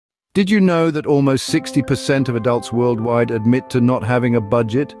Did you know that almost 60% of adults worldwide admit to not having a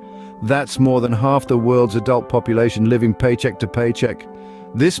budget? That's more than half the world's adult population living paycheck to paycheck.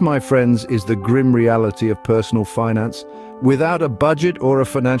 This, my friends, is the grim reality of personal finance. Without a budget or a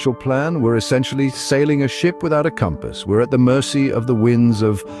financial plan, we're essentially sailing a ship without a compass. We're at the mercy of the winds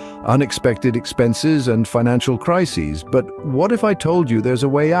of unexpected expenses and financial crises. But what if I told you there's a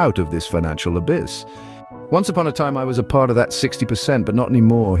way out of this financial abyss? Once upon a time, I was a part of that 60%, but not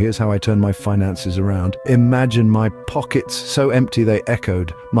anymore. Here's how I turned my finances around. Imagine my pockets so empty they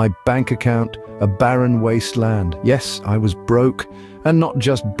echoed. My bank account, a barren wasteland. Yes, I was broke, and not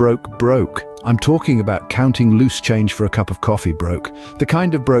just broke. I'm talking about counting loose change for a cup of coffee broke. The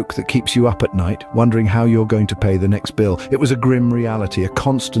kind of broke that keeps you up at night, wondering how you're going to pay the next bill. It was a grim reality, a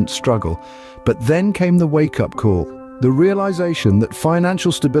constant struggle. But then came the wake-up call. The realization that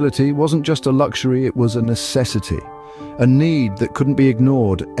financial stability wasn't just a luxury, it was a necessity. A need that couldn't be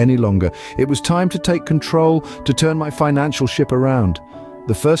ignored any longer. It was time to take control, to turn my financial ship around.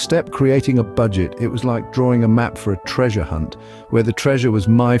 The first step, creating a budget. It was like drawing a map for a treasure hunt, where the treasure was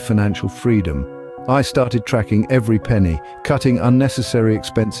my financial freedom. I started tracking every penny, cutting unnecessary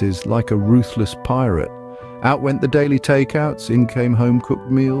expenses like a ruthless pirate. Out went the daily takeouts, in came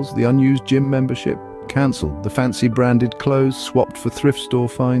home-cooked meals, the unused gym membership. Cancelled, the fancy branded clothes swapped for thrift store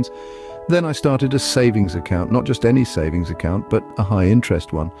finds. Then I started a savings account, not just any savings account, but a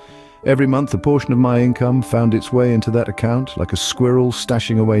high-interest one. Every month a portion of my income found its way into that account, like a squirrel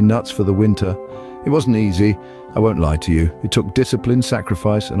stashing away nuts for the winter. It wasn't easy, I won't lie to you. It took discipline,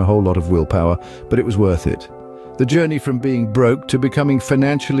 sacrifice, and a whole lot of willpower, but it was worth it. The journey from being broke to becoming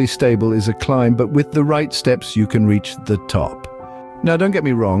financially stable is a climb, but with the right steps you can reach the top. Now, don't get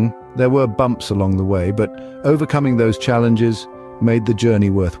me wrong, there were bumps along the way, but overcoming those challenges made the journey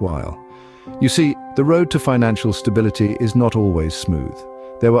worthwhile. You see, the road to financial stability is not always smooth.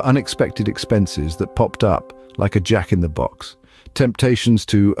 There were unexpected expenses that popped up like a jack-in-the-box. Temptations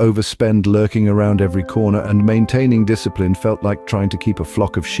to overspend lurking around every corner, and maintaining discipline felt like trying to keep a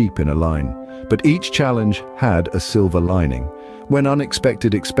flock of sheep in a line. But each challenge had a silver lining. When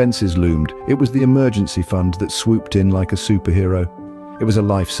unexpected expenses loomed, it was the emergency fund that swooped in like a superhero. It was a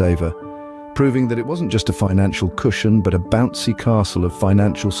lifesaver, proving that it wasn't just a financial cushion, but a bouncy castle of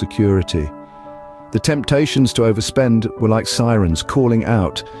financial security. The temptations to overspend were like sirens calling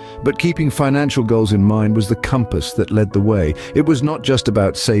out, but keeping financial goals in mind was the compass that led the way. It was not just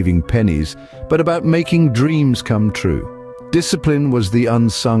about saving pennies, but about making dreams come true. Discipline was the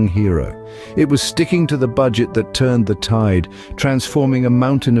unsung hero. It was sticking to the budget that turned the tide, transforming a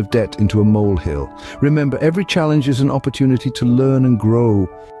mountain of debt into a molehill. Remember, every challenge is an opportunity to learn and grow.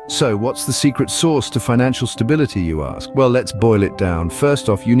 So, what's the secret sauce to financial stability, you ask? Well, let's boil it down. First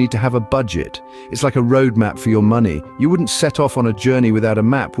off, you need to have a budget. It's like a roadmap for your money. You wouldn't set off on a journey without a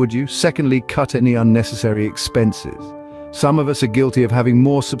map, would you? Secondly, cut any unnecessary expenses. Some of us are guilty of having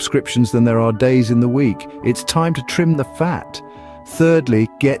more subscriptions than there are days in the week. It's time to trim the fat. Thirdly,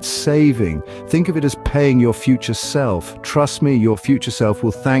 get saving. Think of it as paying your future self. Trust me, your future self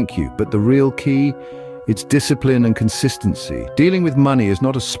will thank you. But the real key? It's discipline and consistency. Dealing with money is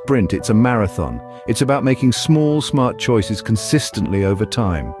not a sprint, it's a marathon. It's about making small, smart choices consistently over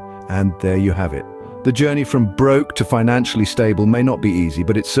time. And there you have it. The journey from broke to financially stable may not be easy,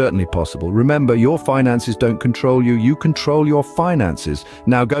 but it's certainly possible. Remember, your finances don't control you, you control your finances.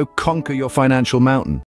 Now go conquer your financial mountain.